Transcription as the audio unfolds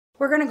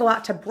We're gonna go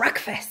out to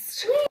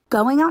breakfast.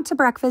 Going out to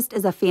breakfast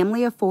as a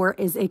family of 4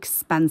 is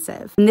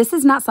expensive. And this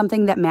is not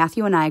something that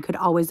Matthew and I could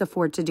always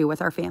afford to do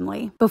with our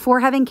family.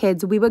 Before having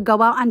kids, we would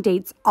go out on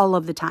dates all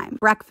of the time.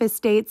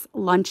 Breakfast dates,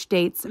 lunch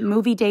dates,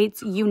 movie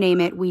dates, you name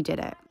it, we did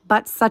it.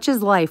 But such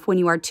is life when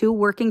you are 2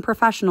 working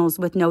professionals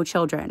with no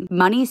children.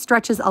 Money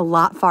stretches a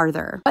lot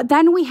farther. But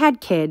then we had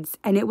kids,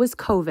 and it was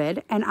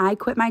COVID, and I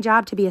quit my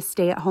job to be a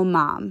stay-at-home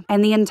mom,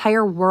 and the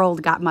entire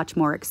world got much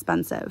more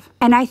expensive.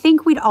 And I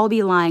think we'd all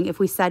be lying if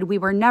we said we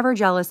were never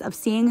jealous of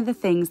seeing the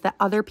things that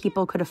other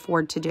people could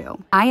afford to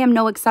do. I am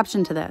no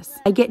exception to this.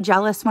 I get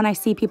jealous when I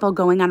see people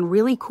going on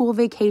really cool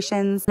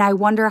vacations, and I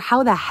wonder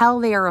how the hell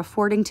they are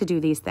affording to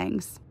do these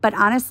things. But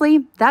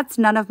honestly, that's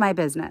none of my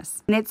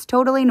business. And it's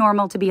totally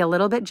normal to be a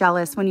little bit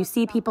jealous when you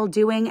see people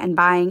doing and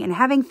buying and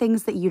having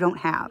things that you don't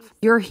have.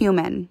 You're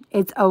human.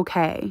 It's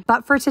okay.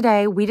 But for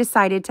today, we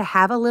decided to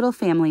have a little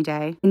family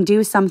day and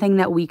do something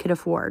that we could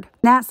afford.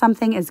 That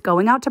something is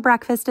going out to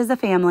breakfast as a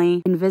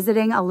family and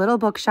visiting a little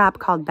bookshop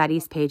called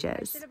Betty's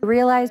Pages. We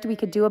realized we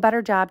could do a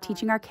better job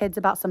teaching our kids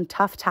about some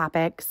tough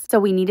topics, so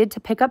we needed to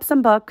pick up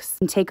some books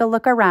and take a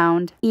look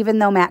around, even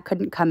though Matt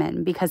couldn't come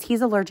in because he's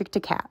allergic to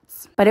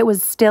cats. But it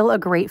was still a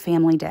great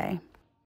family day.